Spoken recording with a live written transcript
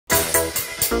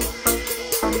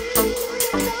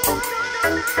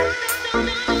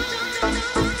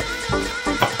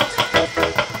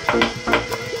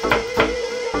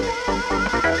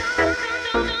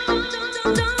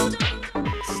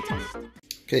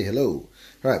Okay, hello.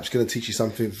 All right, I'm just going to teach you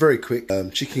something very quick.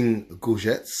 Chicken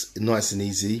courgettes, nice and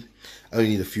easy. I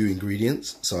only need a few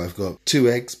ingredients. So I've got 2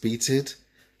 eggs beaten,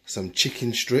 some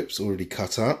chicken strips already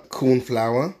cut up, corn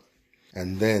flour,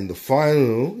 and then the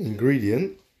final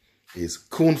ingredient is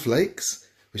cornflakes,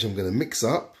 which I'm going to mix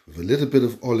up with a little bit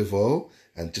of olive oil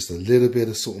and just a little bit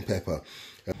of salt and pepper.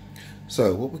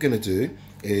 So what we're going to do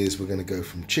is we're going to go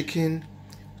from chicken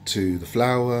to the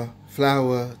flour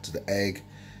to the egg,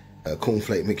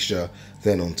 cornflake mixture,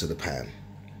 then onto the pan.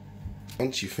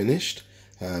 Once you've finished,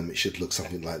 it should look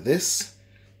something like this,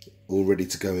 all ready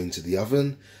to go into the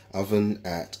oven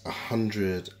at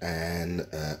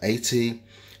 180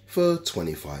 for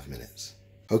 25 minutes.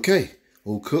 Okay,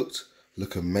 all cooked,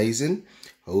 look amazing.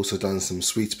 I've also done some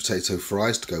sweet potato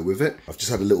fries to go with it. I've just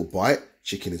had a little bite.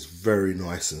 Chicken is very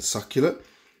nice and succulent.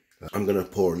 I'm going to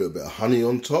pour a little bit of honey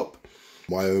on top,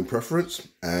 my own preference,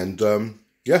 and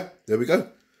yeah, there we go.